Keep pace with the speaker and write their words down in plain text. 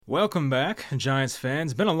Welcome back, Giants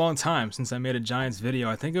fans. It's been a long time since I made a Giants video.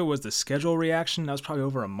 I think it was the schedule reaction. That was probably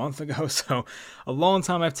over a month ago, so a long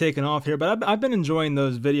time I've taken off here. But I've been enjoying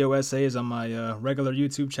those video essays on my regular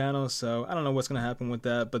YouTube channel, so I don't know what's going to happen with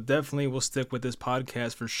that. But definitely we'll stick with this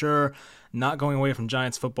podcast for sure. Not going away from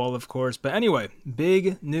Giants football, of course. But anyway,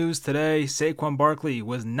 big news today. Saquon Barkley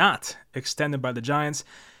was not extended by the Giants,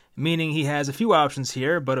 meaning he has a few options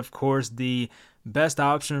here. But of course, the best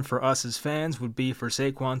option for us as fans would be for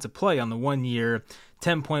Saquon to play on the 1-year,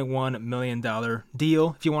 $10.1 million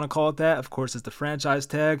deal, if you want to call it that. Of course, it's the franchise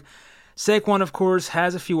tag. Saquon, of course,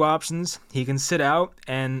 has a few options. He can sit out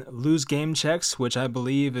and lose game checks, which I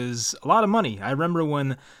believe is a lot of money. I remember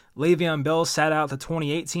when Le'Veon Bell sat out the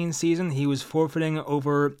 2018 season, he was forfeiting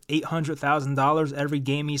over $800,000 every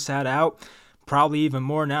game he sat out. Probably even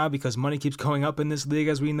more now because money keeps going up in this league,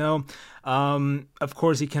 as we know. Of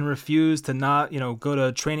course, he can refuse to not, go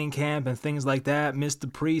to training camp and things like that, miss the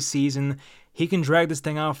preseason. He can drag this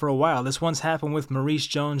thing out for a while. This once happened with Maurice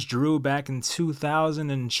Jones-Drew back in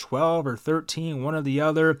 2012 or 13, one or the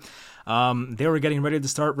other. They were getting ready to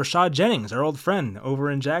start Rashad Jennings, our old friend, over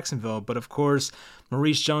in Jacksonville. But of course,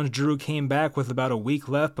 Maurice Jones-Drew came back with about a week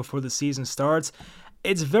left before the season starts.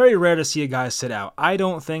 It's very rare to see a guy sit out. I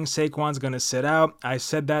don't think Saquon's going to sit out. I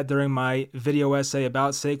said that during my video essay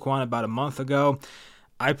about Saquon about a month ago.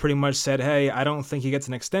 I pretty much said, hey, I don't think he gets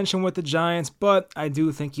an extension with the Giants, but I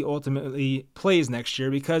do think he ultimately plays next year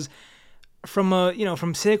because from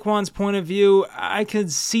Saquon's point of view, I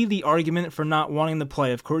could see the argument for not wanting to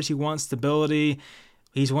play. Of course, he wants stability.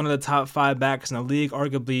 He's one of the top 5 backs in the league,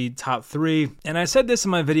 arguably top 3. And I said this in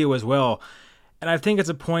my video as well, and I think it's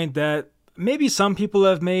a point that maybe some people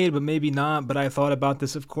have made, but maybe not, but I thought about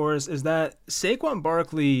this, of course, is that Saquon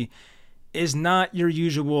Barkley is not your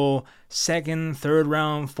usual second, third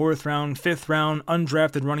round, fourth round, fifth round,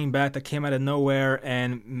 undrafted running back that came out of nowhere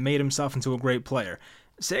and made himself into a great player.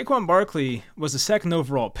 Saquon Barkley was the second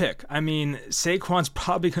overall pick. I mean, Saquon's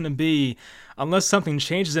probably going to be, unless something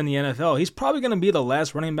changes in the NFL, he's probably going to be the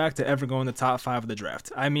last running back to ever go in the top 5 of the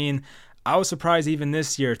draft. I mean, I was surprised even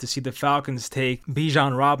this year to see the Falcons take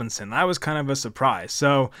Bijan Robinson. That was kind of a surprise.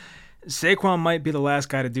 So Saquon might be the last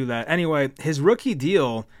guy to do that. Anyway, his rookie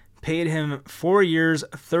deal paid him 4 years,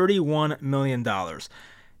 $31 million.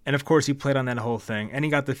 And of course, he played on that whole thing. And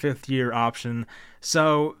he got the 5th-year option.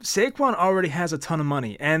 So Saquon already has a ton of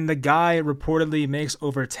money. And the guy reportedly makes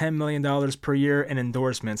over $10 million per year in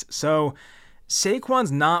endorsements. So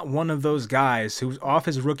Saquon's not one of those guys who's off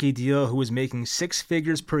his rookie deal who is making 6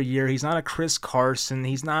 figures per year. He's not a Chris Carson.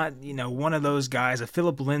 He's not, one of those guys, a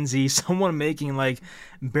Philip Lindsay, someone making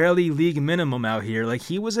barely league minimum out here.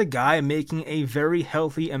 He was a guy making a very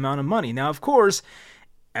healthy amount of money. Now, of course,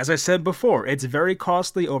 as I said before, it's very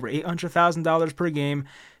costly, over $800,000 per game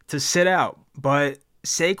to sit out. But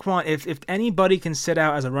Saquon, if anybody can sit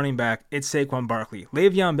out as a running back, it's Saquon Barkley.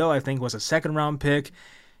 Le'Veon Bell, I think, was a 2nd-round pick.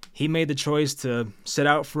 He made the choice to sit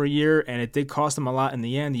out for a year, and it did cost him a lot in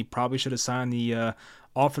the end. He probably should have signed the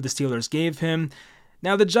offer the Steelers gave him.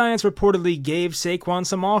 Now, the Giants reportedly gave Saquon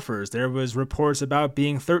some offers. There was reports about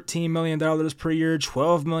being $13 million per year,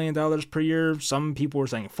 $12 million per year. Some people were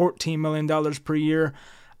saying $14 million per year.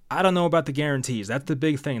 I don't know about the guarantees. That's the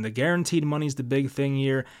big thing. The guaranteed money is the big thing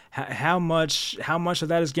here. How much of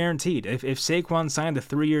that is guaranteed? If Saquon signed a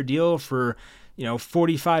 3-year deal for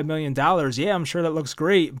 $45 million, yeah, I'm sure that looks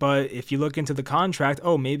great, but if you look into the contract,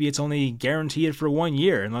 maybe it's only guaranteed for 1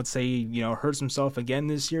 year, and let's say he hurts himself again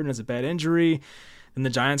this year and has a bad injury, then the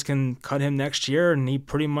Giants can cut him next year, and he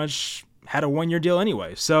pretty much had a 1-year deal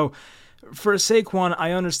anyway. So for Saquon,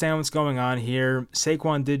 I understand what's going on here.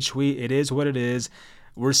 Saquon did tweet, it is what it is.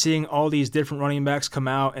 We're seeing all these different running backs come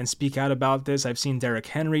out and speak out about this. I've seen Derrick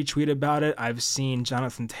Henry tweet about it. I've seen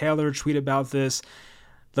Jonathan Taylor tweet about this.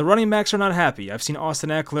 The running backs are not happy. I've seen Austin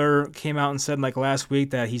Eckler came out and said last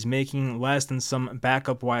week that he's making less than some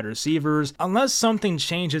backup wide receivers. Unless something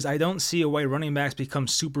changes, I don't see a way running backs become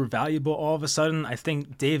super valuable all of a sudden. I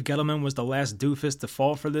think Dave Gettleman was the last doofus to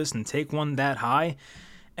fall for this and take one that high.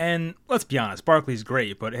 And let's be honest, Barkley's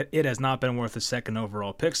great, but it has not been worth a 2nd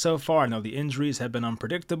overall pick so far. I know the injuries have been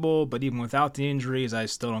unpredictable, but even without the injuries, I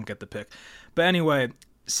still don't get the pick. But anyway,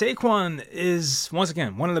 Saquon is, once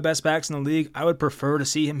again, one of the best backs in the league. I would prefer to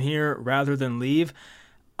see him here rather than leave.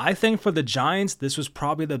 I think for the Giants, this was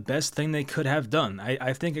probably the best thing they could have done.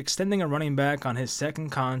 I think extending a running back on his 2nd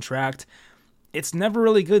contract, it's never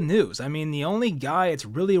really good news. I mean, the only guy it's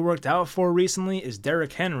really worked out for recently is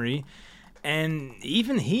Derrick Henry, and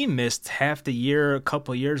even he missed half the year a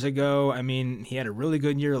couple years ago. I mean, he had a really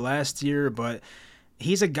good year last year, but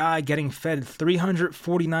he's a guy getting fed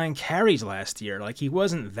 349 carries last year. Like, he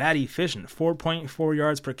wasn't that efficient. 4.4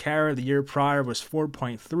 yards per carry. The year prior was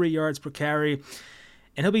 4.3 yards per carry.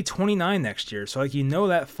 And he'll be 29 next year. So, like,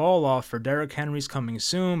 that fall off for Derrick Henry's coming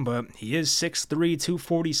soon, but he is 6'3",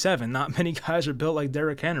 247. Not many guys are built like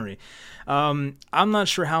Derrick Henry. I'm not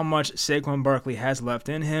sure how much Saquon Barkley has left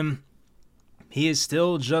in him. He is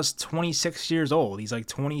still just 26 years old. He's like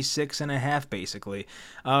 26 and a half, basically.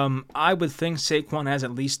 I would think Saquon has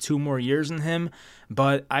at least 2 more years in him,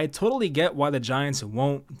 but I totally get why the Giants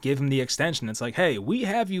won't give him the extension. It's like, hey, we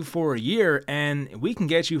have you for a year, and we can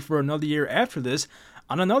get you for another year after this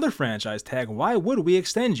on another franchise tag. Why would we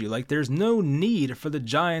extend you? Like, there's no need for the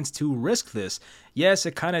Giants to risk this. Yes,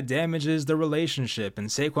 it kind of damages the relationship, and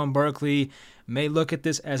Saquon Barkley may look at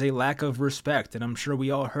this as a lack of respect, and I'm sure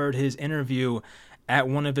we all heard his interview at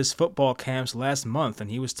one of his football camps last month, and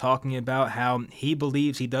he was talking about how he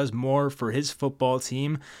believes he does more for his football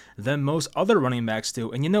team than most other running backs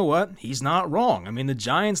do. And you know what? He's not wrong. I mean, the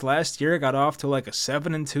Giants last year got off to like a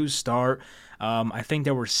 7-2 start. I think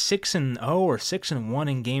there were 6-0 or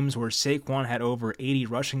 6-1 in games where Saquon had over 80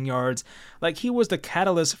 rushing yards. Like, he was the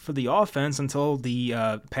catalyst for the offense until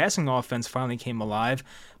the passing offense finally came alive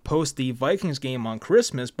post the Vikings game on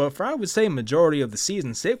Christmas. But for, I would say, majority of the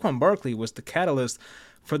season, Saquon Barkley was the catalyst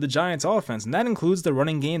for the Giants offense, and that includes the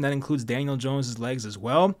running game. That includes Daniel Jones' legs as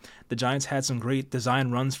well. The Giants had some great design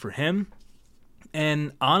runs for him,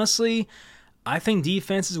 and honestly, I think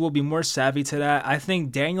defenses will be more savvy to that. I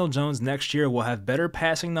think Daniel Jones next year will have better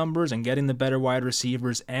passing numbers, and getting the better wide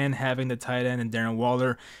receivers and having the tight end and Darren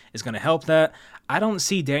Waller is going to help that. I don't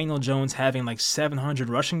see Daniel Jones having like 700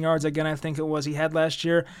 rushing yards again, I think it was he had last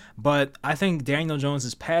year, but I think Daniel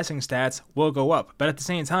Jones' passing stats will go up. But at the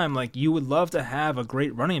same time, like, you would love to have a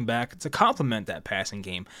great running back to complement that passing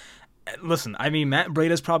game. Listen, I mean, Matt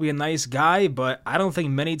Breida's probably a nice guy, but I don't think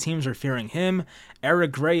many teams are fearing him.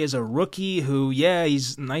 Eric Gray is a rookie who, yeah,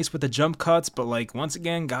 he's nice with the jump cuts, but, like, once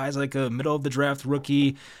again, guys like a middle-of-the-draft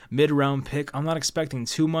rookie, mid-round pick, I'm not expecting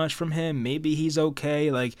too much from him. Maybe he's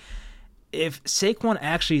okay. Like, if Saquon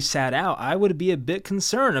actually sat out, I would be a bit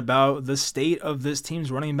concerned about the state of this team's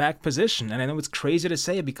running back position. And I know it's crazy to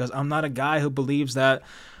say because I'm not a guy who believes that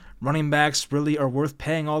running backs really are worth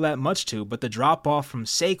paying all that much to, but the drop-off from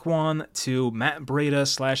Saquon to Matt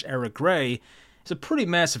Breida / Eric Gray is a pretty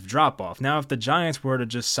massive drop-off. Now, if the Giants were to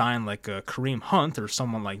just sign like a Kareem Hunt or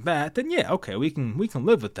someone like that, then yeah, okay, we can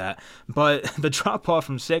live with that. But the drop-off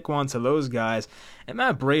from Saquon to those guys, and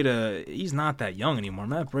Matt Breida, he's not that young anymore.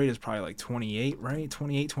 Matt Breida is probably like 28, right?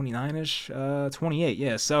 28, 29-ish? 28,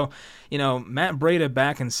 yeah. So, Matt Breida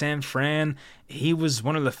back in San Fran, he was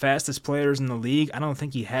one of the fastest players in the league. I don't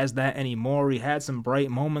think he has that anymore. He had some bright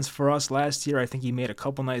moments for us last year. I think he made a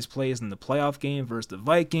couple nice plays in the playoff game versus the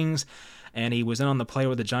Vikings, and he was in on the play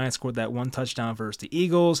where the Giants scored that one touchdown versus the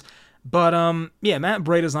Eagles. But, yeah, Matt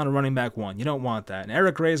Breida's not a running back one. You don't want that. And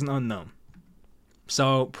Eric Gray is an unknown.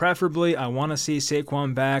 So, preferably, I want to see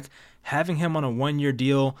Saquon back. Having him on a 1-year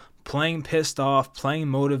deal, playing pissed off, playing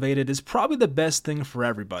motivated is probably the best thing for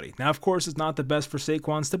everybody. Now, of course, it's not the best for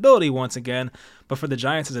Saquon's stability once again, but for the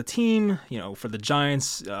Giants as a team, for the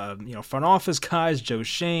Giants, front office guys, Joe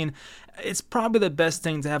Shane, it's probably the best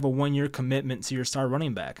thing to have a 1-year commitment to your star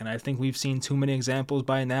running back. And I think we've seen too many examples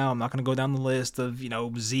by now. I'm not going to go down the list of,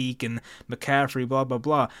 Zeke and McCaffrey, blah, blah,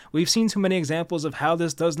 blah. We've seen too many examples of how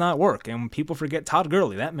this does not work. And when people forget Todd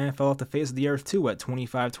Gurley, that man fell off the face of the earth too at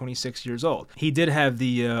 25, 26 years old. He did have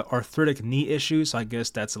the arthritic knee issue, so I guess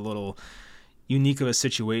that's a little unique of a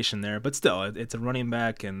situation there, but still, it's a running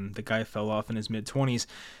back, and the guy fell off in his mid-20s.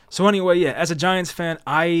 So anyway, yeah, as a Giants fan,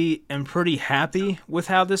 I am pretty happy with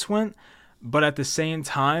how this went, but at the same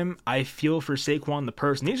time, I feel for Saquon the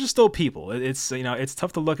person. These are still people. It's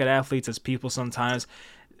tough to look at athletes as people sometimes.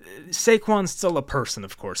 Saquon's still a person,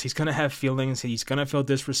 of course. He's going to have feelings. He's going to feel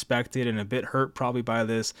disrespected and a bit hurt probably by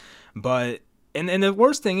this, but And the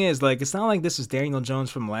worst thing is, like, it's not like this is Daniel Jones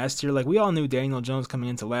from last year. Like, we all knew Daniel Jones coming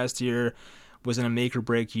into last year was in a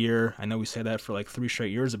make-or-break year. I know we said that for, like, 3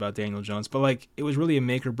 straight years about Daniel Jones, but, like, it was really a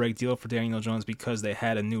make-or-break deal for Daniel Jones because they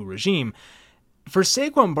had a new regime. For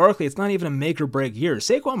Saquon Barkley, it's not even a make-or-break year.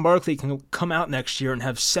 Saquon Barkley can come out next year and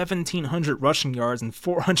have 1,700 rushing yards and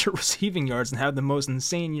 400 receiving yards and have the most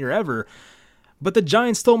insane year ever. But the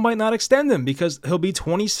Giants still might not extend him because he'll be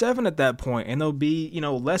 27 at that point, and there'll be,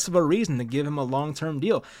 less of a reason to give him a long-term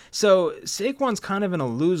deal. So Saquon's kind of in a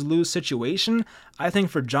lose-lose situation. I think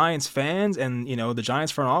for Giants fans and, the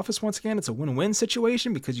Giants front office, once again, it's a win-win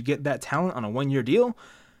situation because you get that talent on a 1-year deal.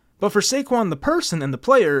 But for Saquon, the person and the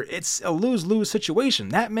player, it's a lose-lose situation.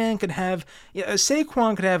 That man could have,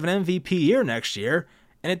 Saquon could have an MVP year next year,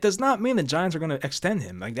 And it does not mean the Giants are going to extend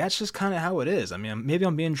him. Like, that's just kind of how it is. I mean, maybe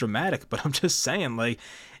I'm being dramatic, but I'm just saying, like,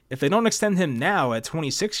 if they don't extend him now at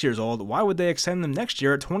 26 years old, why would they extend him next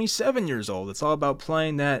year at 27 years old? It's all about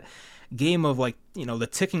playing that game of, like, you know, the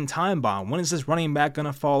ticking time bomb. When is this running back going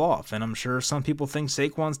to fall off? And I'm sure some people think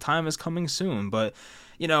Saquon's time is coming soon. But,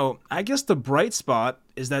 you know, I guess the bright spot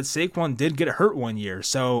is that Saquon did get hurt one year.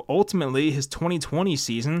 So ultimately, his 2020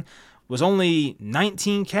 season was only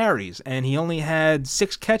 19 carries, and he only had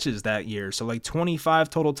 6 catches that year, so like 25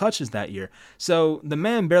 total touches that year. So the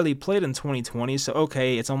man barely played in 2020, so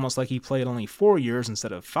okay, it's almost like he played only 4 years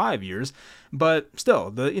instead of 5 years, but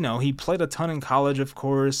still, he played a ton in college, of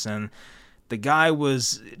course, and the guy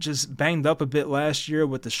was just banged up a bit last year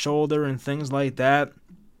with the shoulder and things like that.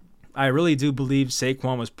 I really do believe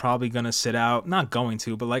Saquon was probably going to sit out, not going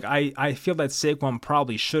to, but like I feel that Saquon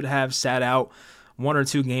probably should have sat out 1 or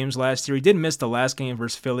 2 games last year. He did miss the last game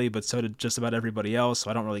versus Philly, but so did just about everybody else,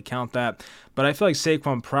 so I don't really count that. But I feel like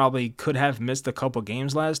Saquon probably could have missed a couple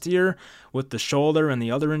games last year with the shoulder and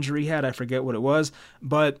the other injury he had. I forget what it was.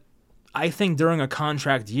 But I think during a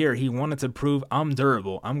contract year, he wanted to prove I'm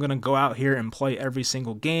durable. I'm going to go out here and play every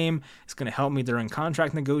single game. It's going to help me during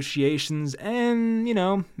contract negotiations. And, you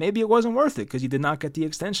know, maybe it wasn't worth it because he did not get the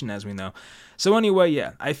extension, as we know. So anyway,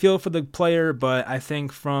 yeah, I feel for the player, but I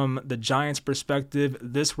think from the Giants' perspective,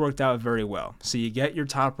 this worked out very well. So you get your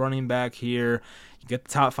top running back here. You get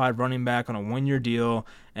the top 5 running back on a 1-year deal,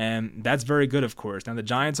 and that's very good, of course. Now, the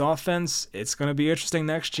Giants' offense, it's going to be interesting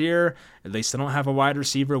next year. They still don't have a wide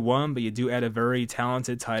receiver 1, but you do add a very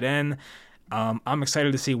talented tight end. I'm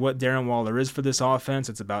excited to see what Darren Waller is for this offense.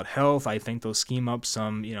 It's about health. I think they'll scheme up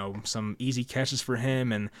some easy catches for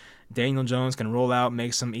him, and Daniel Jones can roll out,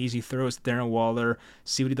 make some easy throws to Darren Waller,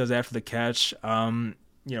 see what he does after the catch.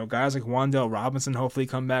 Guys like Wan'Dale Robinson hopefully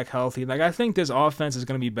come back healthy. Like, I think this offense is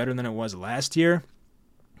going to be better than it was last year.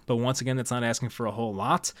 But once again, that's not asking for a whole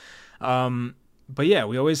lot. But yeah,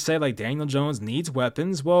 we always say, like, Daniel Jones needs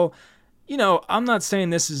weapons. Well, I'm not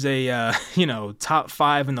saying this is a, top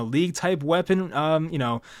 5 in the league type weapon,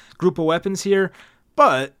 group of weapons here.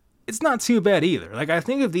 But it's not too bad either. Like, I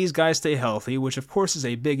think if these guys stay healthy, which of course is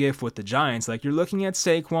a big if with the Giants, like, you're looking at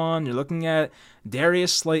Saquon, you're looking at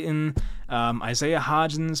Darius Slayton, Isaiah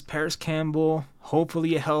Hodgins, Paris Campbell,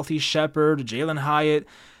 hopefully a healthy Shepard, Jalen Hyatt,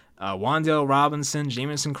 Wan'Dale Robinson,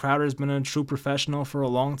 Jamison Crowder has been a true professional for a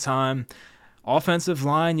long time. Offensive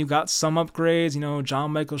line, you got some upgrades,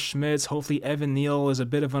 John Michael Schmitz, hopefully Evan Neal is a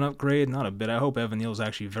bit of an upgrade, not a bit, I hope Evan Neal is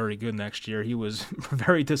actually very good next year. He was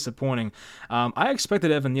very disappointing. I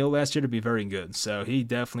expected Evan Neal last year to be very good, so he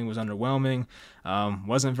definitely was underwhelming,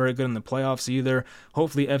 wasn't very good in the playoffs either.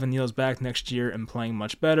 Hopefully Evan Neal's back next year and playing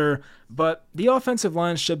much better, but the offensive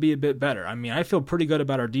line should be a bit better. I mean, I feel pretty good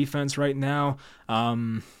about our defense right now.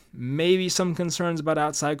 Maybe some concerns about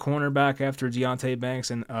outside cornerback after Deontay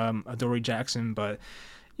Banks and Adoree Jackson, but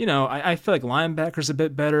I feel like linebacker's a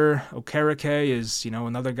bit better. Okereke is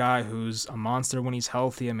another guy who's a monster when he's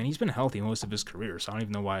healthy. I mean, he's been healthy most of his career, so I don't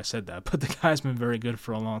even know why I said that, but the guy's been very good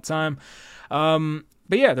for a long time.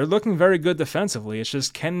 But yeah, they're looking very good defensively. It's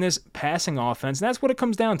just, can this passing offense, and that's what it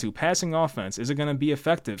comes down to, passing offense, is it going to be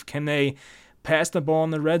effective? Can they pass the ball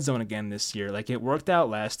in the red zone again this year? Like, it worked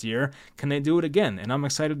out last year. Can they do it again? And I'm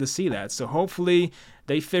excited to see that. So hopefully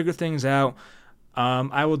they figure things out.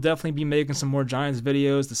 I will definitely be making some more Giants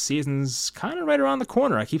videos. The season's kind of right around the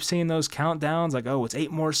corner. I keep seeing those countdowns like, oh, it's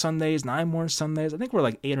 8 more Sundays, 9 more Sundays. I think we're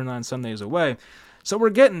like 8 or 9 Sundays away. So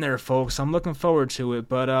we're getting there, folks. I'm looking forward to it.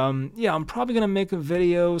 But yeah, I'm probably going to make a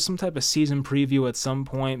video, some type of season preview at some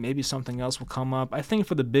point. Maybe something else will come up. I think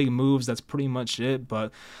for the big moves, that's pretty much it.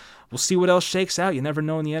 But we'll see what else shakes out. You never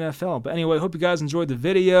know in the NFL. But anyway, hope you guys enjoyed the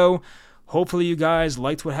video. Hopefully you guys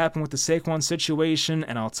liked what happened with the Saquon situation,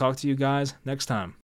 and I'll talk to you guys next time.